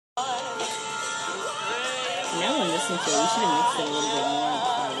want to listen to it. We should have mixed it a little bit more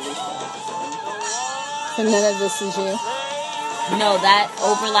before I released the episode. So none of this is you? No, that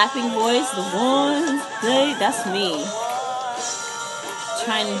overlapping voice, the one, that's me.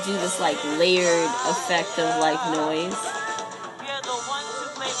 Trying to do this, like, layered effect of, like, noise.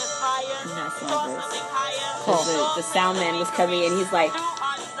 That's my verse. Cool. The sound man was coming in, he's like,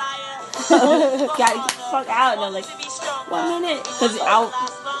 gotta get the fuck out. And I'm like, 1 minute. Because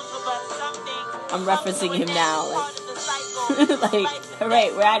I'm referencing him now. Like, like,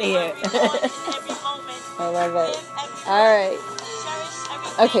 alright, we're out of here. I love it. Alright.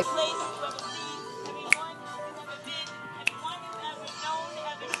 Okay.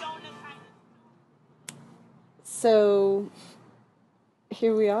 So,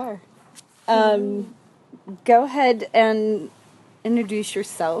 here we are. Go ahead and introduce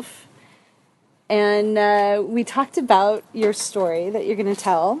yourself. And we talked about your story that you're going to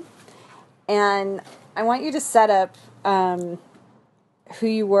tell. And I want you to set up who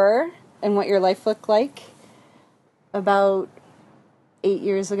you were and what your life looked like about 8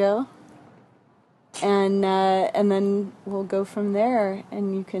 years ago. And then we'll go from there,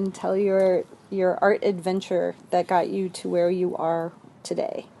 and you can tell your art adventure that got you to where you are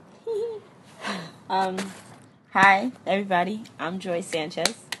today. Hi, everybody. I'm Joy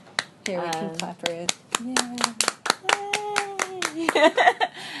Sanchez. Here, we can clap her in. Yeah.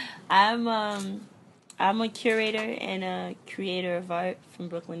 I'm a curator and a creator of art from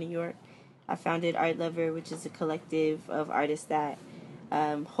Brooklyn, New York. I founded Art Lover, which is a collective of artists that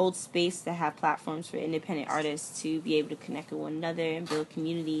hold space to have platforms for independent artists to be able to connect with one another and build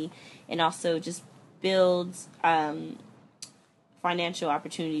community, and also just build financial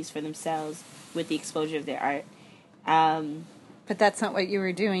opportunities for themselves with the exposure of their art. But that's not what you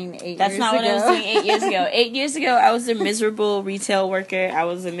were doing 8 years ago. That's not what I was doing 8 years ago. 8 years ago, I was a miserable retail worker. I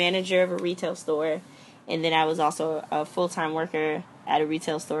was a manager of a retail store, and then I was also a full-time worker at a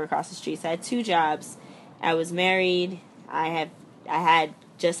retail store across the street. So I had 2 jobs. I was married. I had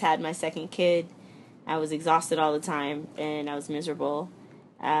just had my second kid. I was exhausted all the time, and I was miserable.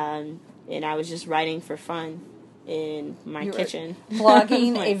 And I was just writing for fun in my kitchen,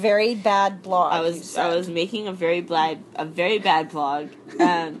 blogging a very bad blog. I was making a very bad blog.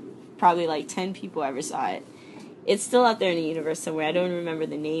 Probably like 10 people ever saw it. It's still out there in the universe somewhere. I don't remember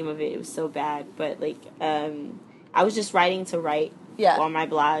the name of it. It was so bad, but like I was just writing to write on my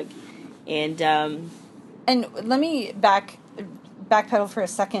blog, and let me backpedal for a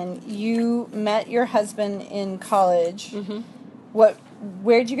second. You met your husband in college. Mm-hmm.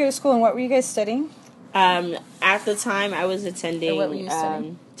 Where'd you go to school, and what were you guys studying? At the time, I was attending what were you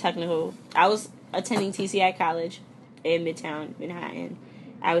studying? technical. I was attending TCI College in Midtown Manhattan.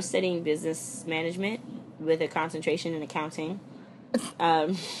 I was studying business management with a concentration in accounting.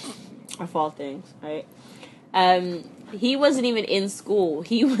 Of all things, right? He wasn't even in school.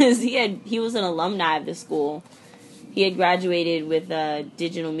 He was an alumni of the school. He had graduated with a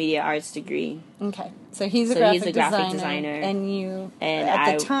digital media arts degree. Okay, so he's a graphic designer, and you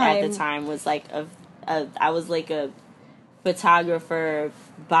at the time was like I was like a photographer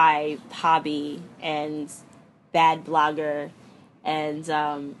by hobby and bad blogger, and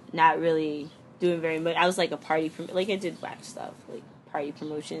not really doing very much. I was like a party I did whack stuff like party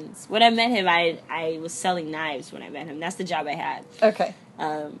promotions. When I met him, I was selling knives when I met him. That's the job I had. Okay.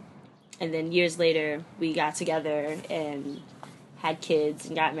 And then years later, we got together and had kids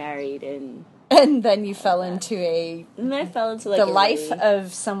and got married, and then you fell into the life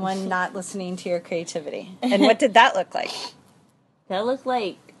of someone not listening to your creativity. And what did that look like? That looked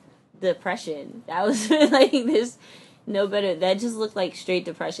like depression. That was like this. No better. That just looked like straight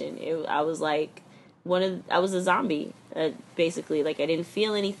depression. I was like I was a zombie, basically. Like I didn't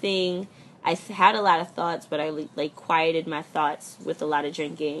feel anything. I had a lot of thoughts, but I like quieted my thoughts with a lot of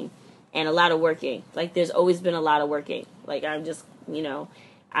drinking and a lot of working. Like there's always been a lot of working. Like I'm just,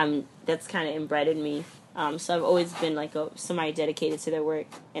 that's kind of inbred in me. So I've always been like somebody dedicated to their work,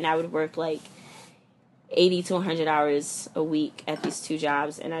 and I would work like 80 to 100 hours a week at these 2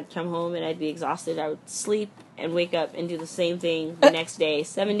 jobs, and I'd come home and I'd be exhausted. I would sleep and wake up and do the same thing the next day,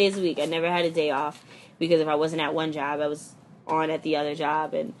 7 days a week. I never had a day off, because if I wasn't at one job, I was on at the other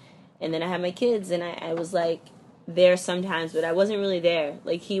job, and then I had my kids, and I was like there sometimes, but I wasn't really there.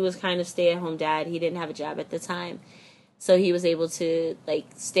 Like he was kind of stay-at-home dad. He didn't have a job at the time, so he was able to like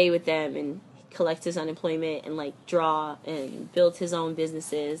stay with them and collect his unemployment and like draw and build his own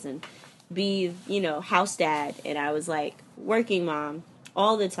businesses and be, house dad. And I was like working mom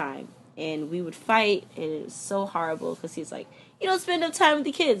all the time, and we would fight, and it was so horrible because he's like, you don't spend enough time with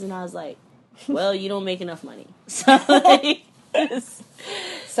the kids, and I was like, well, you don't make enough money, so like,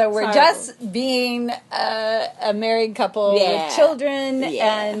 So we're just being a married couple with children,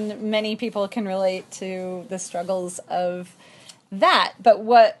 and many people can relate to the struggles of that. But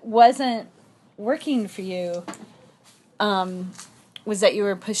what wasn't working for you was that you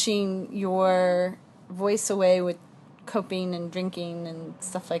were pushing your voice away with coping and drinking and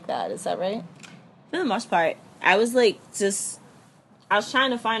stuff like that. Is that right? For the most part, I was like I was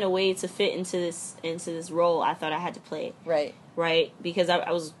trying to find a way to fit into this role I thought I had to play. Right? Because I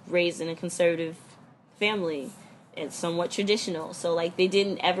was raised in a conservative family and somewhat traditional. So, like, they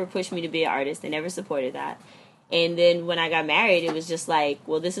didn't ever push me to be an artist. They never supported that. And then when I got married, it was just like,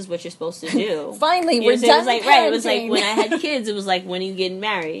 well, this is what you're supposed to do. Finally, we're done. It was like, right. It was like when I had kids, it was like, when are you getting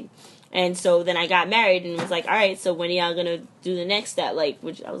married? And so then I got married and it was like, all right, so when are y'all going to do the next step? Like,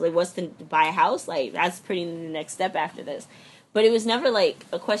 which I was like, what's buy a house? Like, that's pretty the next step after this. But it was never like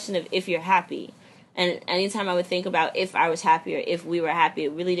a question of if you're happy. And anytime I would think about if I was happy or if we were happy,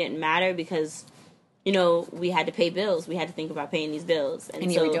 it really didn't matter because, you know, we had to pay bills. We had to think about paying these bills. And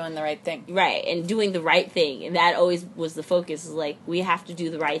you were doing the right thing. Right, and doing the right thing. And that always was the focus, is like, we have to do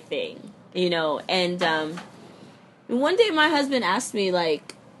the right thing, you know. And one day my husband asked me,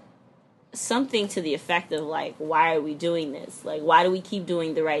 like, something to the effect of, like, why are we doing this? Like, why do we keep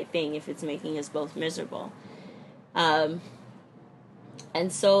doing the right thing if it's making us both miserable? And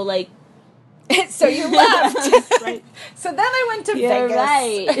so, like, so you left. Right. So then I went to Vegas.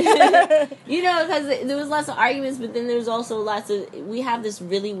 Right. You know, because there was lots of arguments, but then there was also lots of... We have this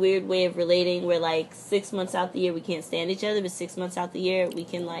really weird way of relating where, like, 6 months out the year we can't stand each other, but 6 months out the year we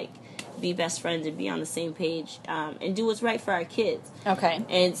can, like, be best friends and be on the same page and do what's right for our kids. Okay.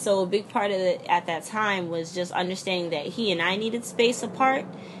 And so a big part of it at that time was just understanding that he and I needed space apart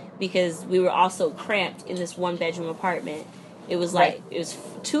because we were also cramped in this one-bedroom apartment. It was like, It was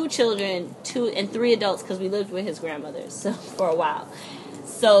 2 children, 2 and 3 adults, because we lived with his grandmothers so for a while.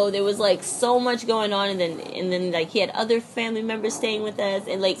 So there was like so much going on, and then like he had other family members staying with us,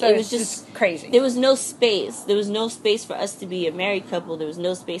 and like so it was just crazy. There was no space. There was no space for us to be a married couple. There was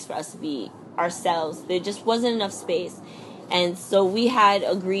no space for us to be ourselves. There just wasn't enough space, and so we had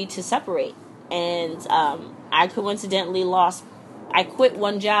agreed to separate. And I coincidentally I quit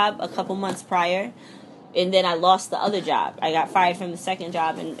one job a couple months prior. And then I lost the other job. I got fired from the second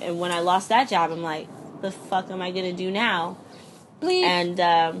job. And when I lost that job, I'm like, the fuck am I going to do now? Bleep. And,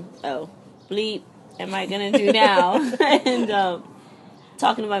 bleep, am I going to do now? And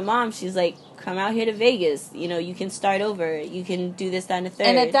talking to my mom, she's like, come out here to Vegas. You know, you can start over. You can do this, that, and the third.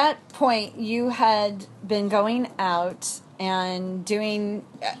 And at that point, you had been going out and doing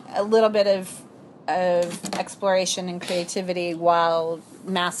a little bit of exploration and creativity while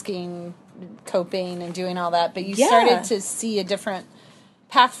masking, coping and doing all that, but you started to see a different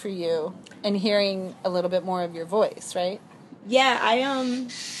path for you and hearing a little bit more of your voice, right? Yeah,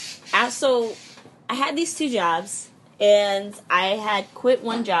 so I had these 2 jobs, and I had quit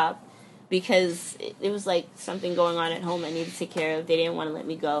one job because it was like something going on at home I needed to take care of. They didn't want to let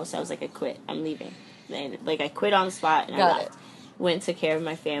me go, so I was like, I quit. I'm leaving. And like I quit on the spot, and I left. Went to take care of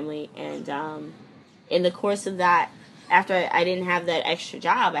my family, and in the course of that, after I didn't have that extra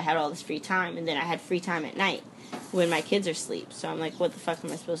job, I had all this free time, and then I had free time at night when my kids are asleep. So I'm like, what the fuck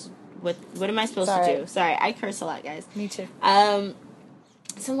am I supposed to... What am I supposed to do? Sorry, I curse a lot, guys. Me too. So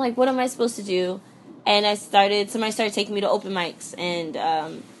I'm like, what am I supposed to do? And somebody started taking me to open mics, and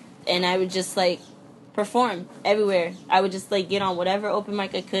I would just, like, perform everywhere. I would just, like, get on whatever open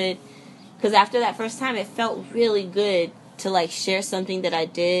mic I could. Because after that first time, it felt really good to, like, share something that I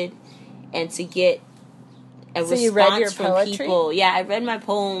did and to get a response from people. Yeah, I read my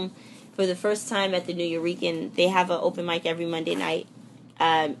poem for the first time at the New Eurekan. They have an open mic every Monday night.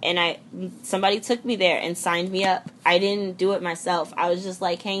 And somebody took me there and signed me up. I didn't do it myself. I was just,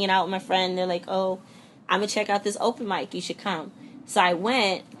 like, hanging out with my friend. They're like, oh, I'm going to check out this open mic. You should come. So I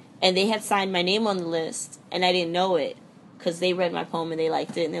went, and they had signed my name on the list, and I didn't know it because they read my poem and they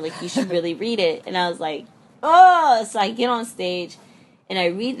liked it. And they're like, you should really read it. And I was like, oh. So I get on stage, and I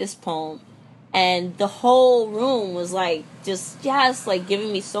read this poem. And the whole room was, like, just like,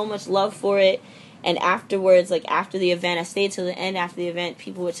 giving me so much love for it. And afterwards, like, after the event, I stayed till the end after the event,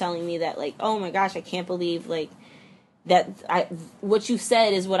 people were telling me that, like, oh, my gosh, I can't believe, like, what you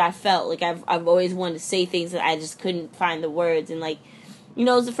said is what I felt. Like, I've always wanted to say things that I just couldn't find the words. And, like, you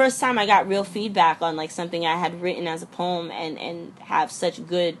know, it was the first time I got real feedback on, like, something I had written as a poem and have such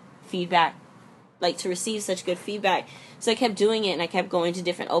good feedback, like, to receive such good feedback. So I kept doing it, and I kept going to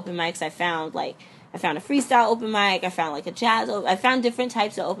different open mics. I found a freestyle open mic. I found, like, a jazz I found different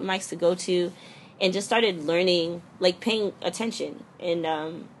types of open mics to go to, and just started learning, like, paying attention.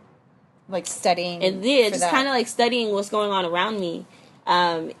 And like studying. And yeah, for just that. kind of like studying what's going on around me.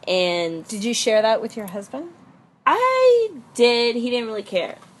 And Did you share that with your husband? I did. He didn't really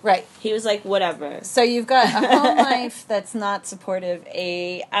care. Right. He was like, whatever. So you've got a home life that's not supportive,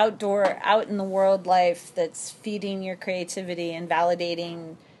 a outdoor, out in the world life that's feeding your creativity and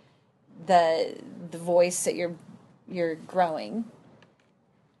validating the voice that you're growing,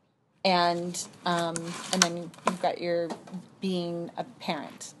 and then you've got your being a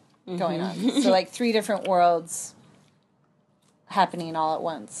parent going on. So like 3 different worlds happening all at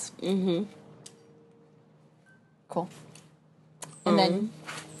once. Mm-hmm. Cool. And then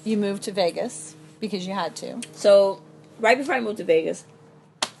you moved to Vegas because you had to. So right before I moved to Vegas,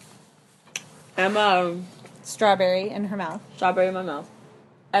 I'm Strawberry in her mouth. strawberry in my mouth.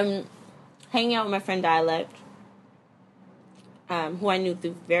 I'm hanging out with my friend Dialect, who I knew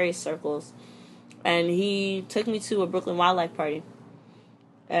through various circles, and he took me to a Brooklyn Wildlife party.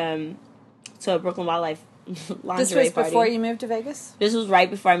 To a Brooklyn Wildlife lingerie This was party. before you moved to Vegas? This was right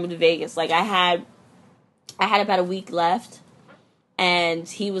before I moved to Vegas. Like I had about a week left, and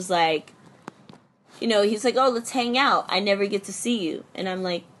he was like, he's like, oh, let's hang out. I never get to see you. And I'm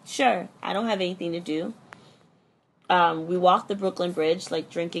like, sure, I don't have anything to do. We walked the Brooklyn Bridge, like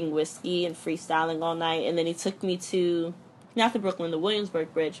drinking whiskey and freestyling all night. And then he took me to, not the Brooklyn, the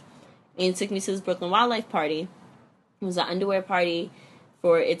Williamsburg Bridge. And he took me to this Brooklyn Wildlife party. It was an underwear party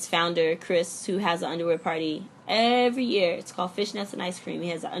for its founder, Chris, who has an underwear party every year. It's called Fishnets and Ice Cream. He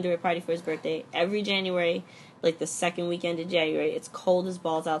has an underwear party for his birthday every January, like the second weekend of January. It's cold as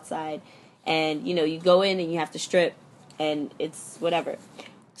balls outside. And, you go in and you have to strip, and it's whatever.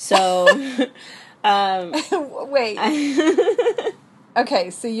 So, Wait. Okay,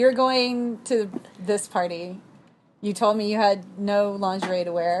 so you're going to this party. You told me you had no lingerie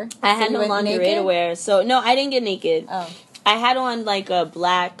to wear. I So had you no went lingerie naked? to wear. So, no, I didn't get naked. Oh. I had on, like, a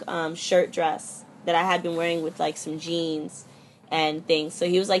black shirt dress that I had been wearing with, like, some jeans and things. So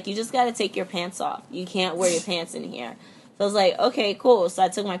he was like, you just got to take your pants off. You can't wear your pants in here. So I was like, okay, cool. So I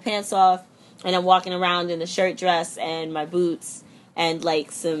took my pants off, and I'm walking around in the shirt dress and my boots and,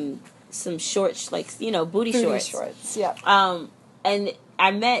 like, some shorts, like, booty shorts. Yeah. And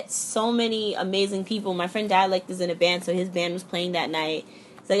I met so many amazing people. My friend Dialect is in a band, so his band was playing that night.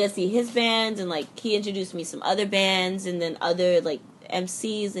 So I got to see his band, and, like, he introduced me some other bands, and then other, like,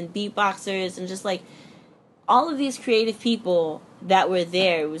 MCs and beatboxers, and just, like, all of these creative people that were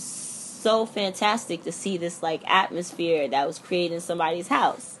there. It was so fantastic to see this, like, atmosphere that was created in somebody's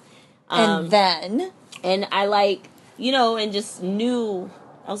house. And then? And I, like, and just knew,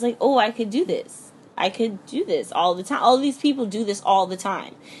 I was like, oh, I could do this. I could do this all the time. All these people do this all the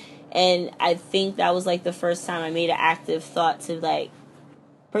time. And I think that was, like, the first time I made an active thought to, like,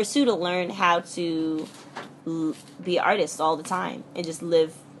 pursue to learn how to be an artist all the time and just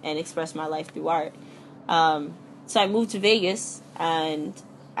live and express my life through art. So I moved to Vegas, and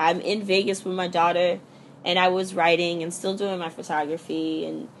I'm in Vegas with my daughter, and I was writing and still doing my photography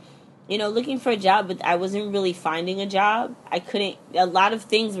and, looking for a job, but I wasn't really finding a job. A lot of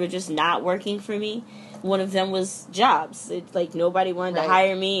things were just not working for me. One of them was jobs. It's like nobody wanted to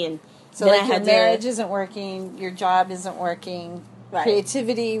hire me, and so then like I your had marriage isn't working, your job isn't working, Right.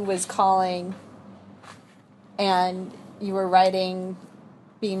 Creativity was calling, and you were writing,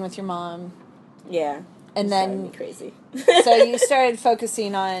 being with your mom. Yeah. And It's then driving me crazy. So you started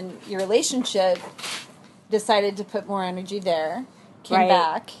focusing on your relationship, decided to put more energy there, came Right.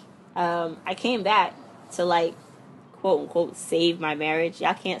 back. I came back to, like, quote unquote save my marriage.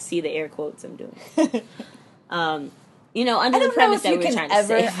 Y'all can't see the air quotes I'm doing. Under I the don't know premise if that you we're can trying to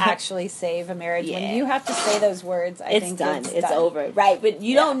ever save. actually save a marriage. Yeah. When you have to say those words, I It's think done. It's done. over. Right. But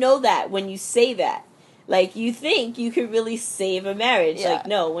you don't know that when you say that. Like, you think you could really save a marriage. Yeah. Like,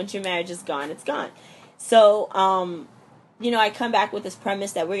 no, once your marriage is gone, it's gone. So, I come back with this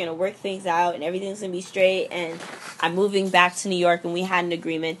premise that we're going to work things out and everything's going to be straight. And I'm moving back to New York, and we had an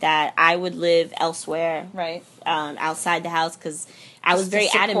agreement that I would live elsewhere. Right. Outside the house, because I was Just to very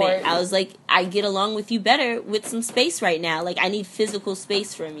adamant. support. I was like, I get along with you better with some space right now. Like, I need physical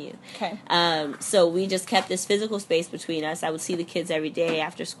space from you. Okay. So we just kept this physical space between us. I would see the kids every day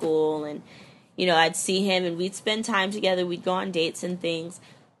after school, and I'd see him, and we'd spend time together. We'd go on dates and things,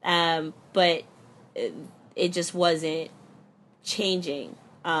 but it just wasn't changing.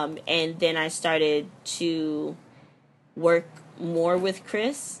 And then I started to work more with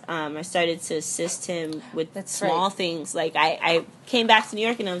Chris. I started to assist him with small things. Like, I came back to New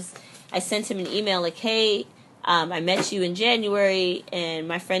York, and I sent him an email like, hey, I met you in January, and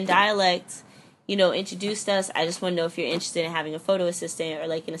my friend Dialect, introduced us. I just want to know if you're interested in having a photo assistant or,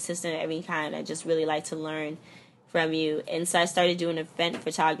 like, an assistant of any kind. I just really like to learn from you. And so I started doing event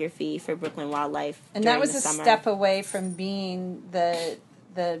photography for Brooklyn Wildlife. And that was a summer. step away from being the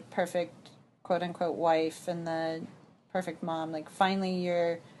perfect quote unquote wife and the perfect mom. Like finally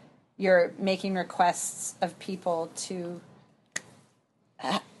you're making requests of people to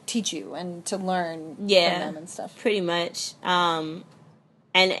teach you and to learn from them and stuff. Pretty much. And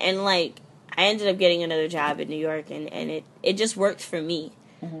like I ended up getting another job in New York, and it just worked for me.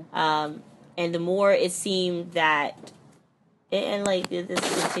 Mm-hmm. And the more it seemed that, and like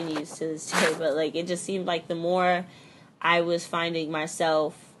this continues to this day, but like it just seemed like the more I was finding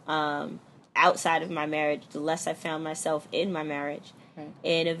myself outside of my marriage, the less I found myself in my marriage. Right.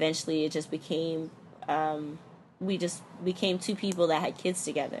 And eventually it just became, we just became two people that had kids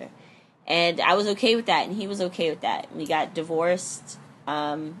together. And I was okay with that, and he was okay with that. We got divorced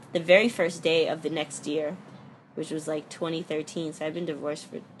the very first day of the next year, which was like 2013. So I've been divorced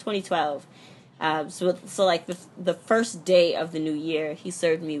for 2012. So like the first day of the new year, he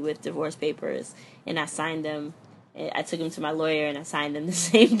served me with divorce papers, and I signed them. I took them to my lawyer, and I signed them the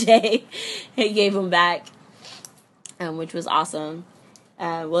same day and gave them back, which was awesome.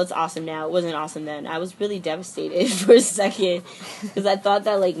 Well, it's awesome now. It wasn't awesome then. I was really devastated for a second because I thought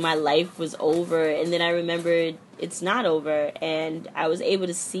that like my life was over, and then I remembered it's not over, and I was able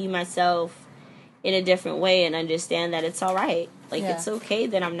to see myself in a different way and understand that it's all right. Like, it's okay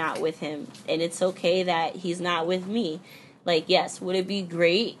that I'm not with him, and it's okay that he's not with me. Like, yes, would it be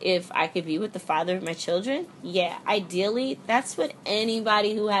great if I could be with the father of my children? Yeah, ideally, that's what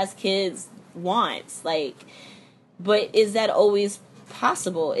anybody who has kids wants. Like, but is that always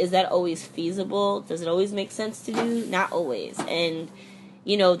possible? Is that always feasible? Does it always make sense to do? Not always. And,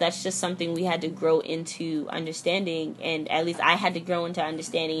 you know, that's just something we had to grow into understanding, and at least I had to grow into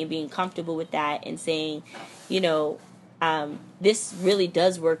understanding and being comfortable with that and saying, you know, this really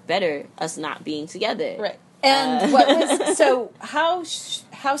does work better, us not being together. Right. And what was, so how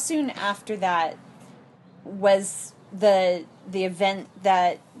soon after that was the event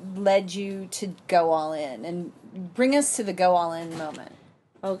that led you to go all in, and bring us to the go all in moment?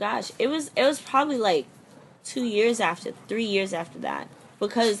 Oh gosh, it was probably like 3 years after that,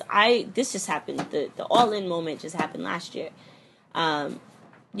 because this just happened, the all in moment just happened last year. You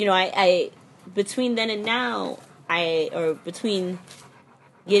know, I between then and now, between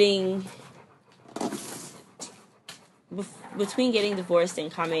getting divorced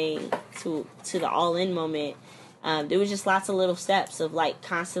and coming to the all-in moment, there was just lots of little steps of like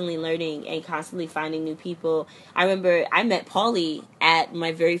constantly learning and constantly finding new people. I remember I met Paulie at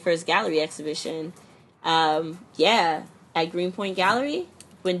my very first gallery exhibition. At Greenpoint Gallery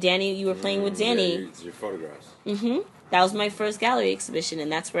when Danny, you were playing with Danny. Yeah, it's your photographs. Mm-hmm. That was my first gallery exhibition,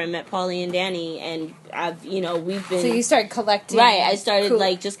 and that's where I met Paulie and Danny, and we've been. So you started collecting, right? I started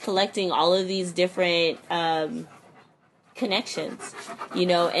like just collecting all of these different connections,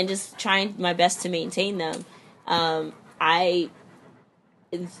 and just trying my best to maintain them. I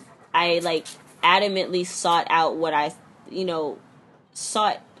like adamantly sought out what I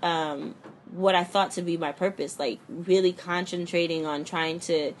thought to be my purpose, like really concentrating on trying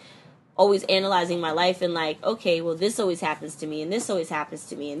to always analyzing my life and like, okay, well, this always happens to me, and this always happens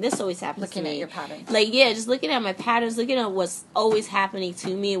to me, and this always happens to me. Looking at your patterns. Like, yeah, just looking at my patterns, looking at what's always happening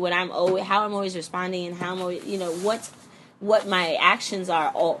to me, how I'm always responding, and how I'm always, what my actions are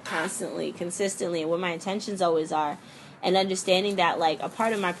all constantly, consistently, and what my intentions always are. And understanding that, like, a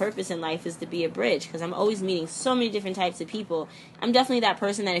part of my purpose in life is to be a bridge, because I'm always meeting so many different types of people. I'm definitely that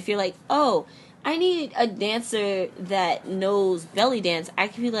person that if you're like, oh, I need a dancer that knows belly dance, I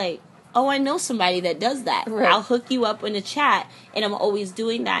can be like, oh, I know somebody that does that. Right. I'll hook you up in a chat, and I'm always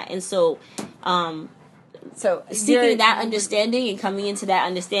doing that. And so seeking that understanding and coming into that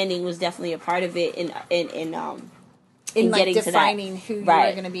understanding was definitely a part of it in like getting defining to that. who you Right.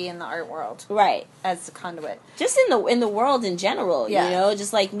 are going to be in the art world, right? As the conduit, just in the world in general,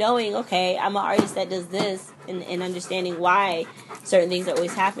 just like knowing, okay, I'm an artist that does this, and understanding why certain things are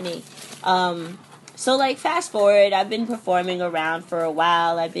always happening. So like fast forward, I've been performing around for a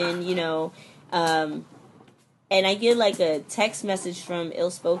while. I've been, and I get like a text message from Ill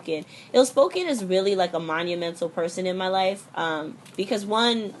Spoken. Ill Spoken is really like a monumental person in my life, because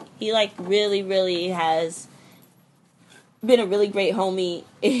one, he like really, really has been a really great homie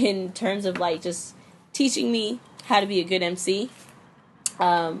in terms of like just teaching me how to be a good MC,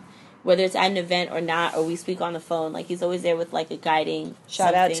 whether it's at an event or not, or we speak on the phone. Like, he's always there with like a guiding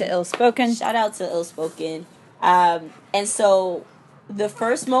shout out to Ill Spoken. Shout out to Ill Spoken. And so the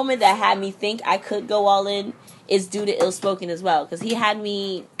first moment that had me think I could go all in is due to Ill Spoken as well, because he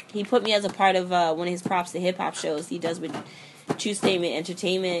put me as a part of one of his props to hip hop shows he does with True Statement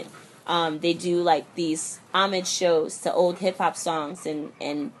Entertainment. They do like these homage shows to old hip hop songs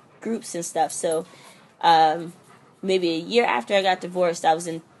and groups and stuff. So maybe a year after I got divorced, I was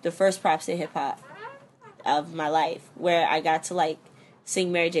in the first Props to Hip Hop of my life, where I got to like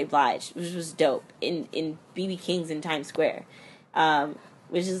sing Mary J. Blige, which was dope, in BB King's in Times Square,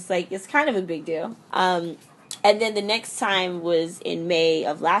 which is like, it's kind of a big deal. And then the next time was in May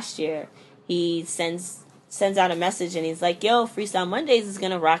of last year. He sends out a message and he's like, yo, Freestyle Mondays is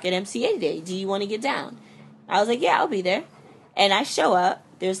gonna rock at MCA Day. Do you want to get down? I was like, yeah, I'll be there. And I show up.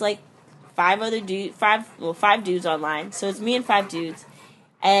 There's like five dudes online. So it's me and 5 dudes.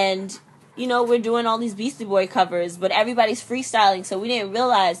 And, you know, we're doing all these Beastie Boy covers, but everybody's freestyling. So we didn't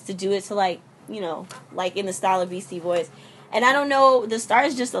realize to do it to like, you know, like in the style of Beastie Boys. And I don't know, the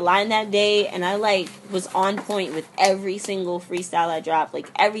stars just aligned that day, and I like was on point with every single freestyle I dropped. Like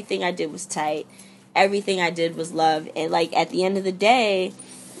everything I did was tight. Everything I did was love. And like at the end of the day,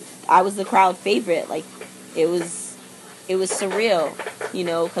 I was the crowd favorite. Like it was surreal, you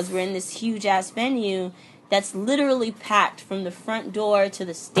know, because we're in this huge ass venue that's literally packed from the front door to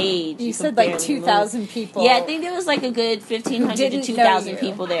the stage. You said like 2,000 people. Yeah, I think there was like a good 1,500 to 2,000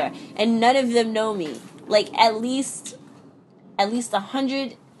 people there, and none of them know me. Like at least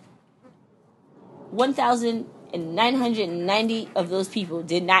 1,990 of those people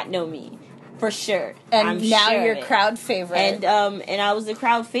did not know me. For sure. And now you're crowd favorite. And I was the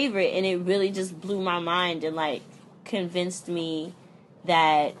crowd favorite, and it really just blew my mind and like convinced me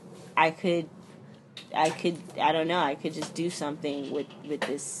that I could just do something with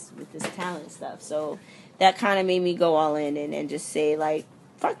this talent stuff. So that kind of made me go all in and just say like,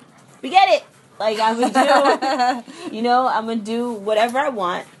 fuck, forget it. Like I'm gonna do, you know, I'm gonna do whatever I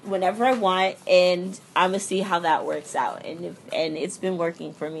want, whenever I want, and I'm gonna see how that works out. And it's been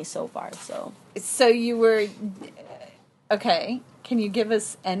working for me so far. So you were okay. Can you give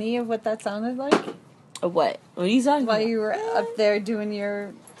us any of what that sounded like? What? What are you talking about? While you were up there doing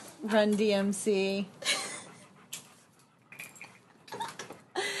your Run DMC.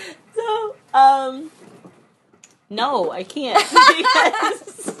 So, no, I can't.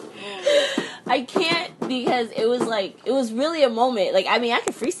 I can't because it was really a moment. Like, I mean, I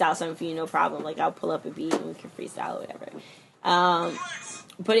can freestyle something for you, no problem. Like, I'll pull up a beat and we can freestyle or whatever.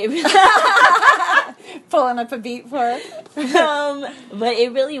 But it really pulling up a beat for it. But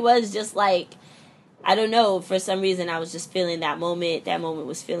it really was just like, I don't know, for some reason I was just feeling that moment. That moment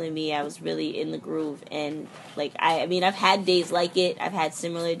was feeling me. I was really in the groove. And like, I mean, I've had days like it. I've had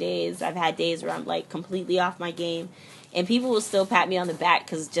similar days. I've had days where I'm like completely off my game. And people will still pat me on the back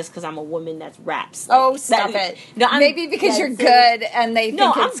because I'm a woman that raps. Like, stop it. No, maybe because you're good and they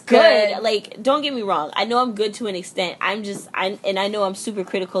think it's good. Like, don't get me wrong. I know I'm good to an extent. I know I'm super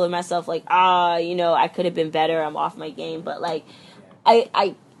critical of myself. Like, you know, I could have been better. I'm off my game. But like,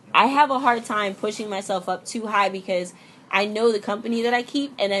 I have a hard time pushing myself up too high because I know the company that I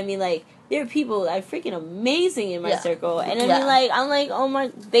keep. And I mean, like, there are people that are freaking amazing in my circle. And I mean, like, I'm like, oh my,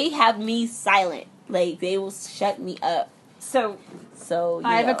 they have me silent. Like, they will shut me up. So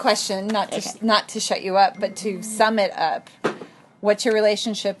I have a question, not to shut you up, but to sum it up. What's your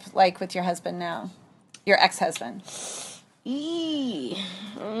relationship like with your husband now? Your ex-husband?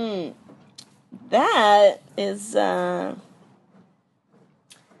 That is, my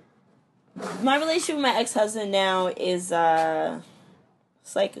relationship with my ex-husband now is,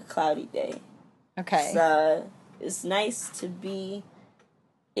 it's like a cloudy day. Okay. It's nice to be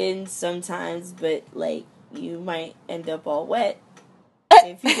in sometimes, but like you might end up all wet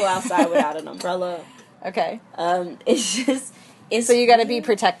if you go outside without an umbrella. Okay. It's so you got to be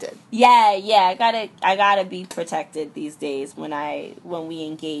protected. Yeah. I gotta be protected these days when we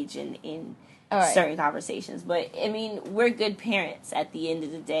engage in certain conversations. But I mean, we're good parents at the end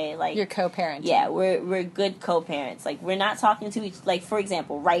of the day. Like, you're co-parenting. Yeah, we're good co-parents. Like, we're not talking to each. Like, for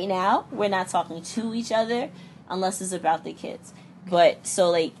example, right now we're not talking to each other unless it's about the kids. But,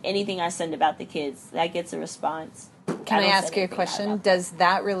 so, like, anything I send about the kids, that gets a response. Can I ask you a question? Does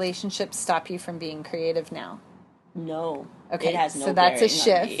that relationship stop you from being creative now? No. Okay, it has no so that's a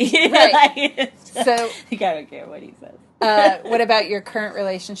shift. Right. Like, so, I don't care what he says. What about your current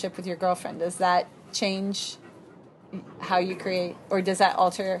relationship with your girlfriend? Does that change how you create? Or does that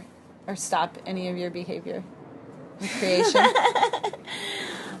alter or stop any of your behavior and creation?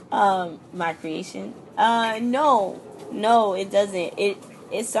 My creation? No, it doesn't.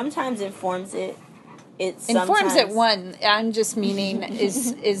 It sometimes informs it. Informs it one. I'm just meaning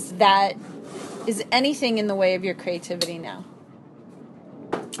is anything in the way of your creativity now?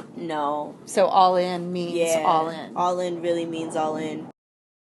 No. So all in means all in. All in really means all in.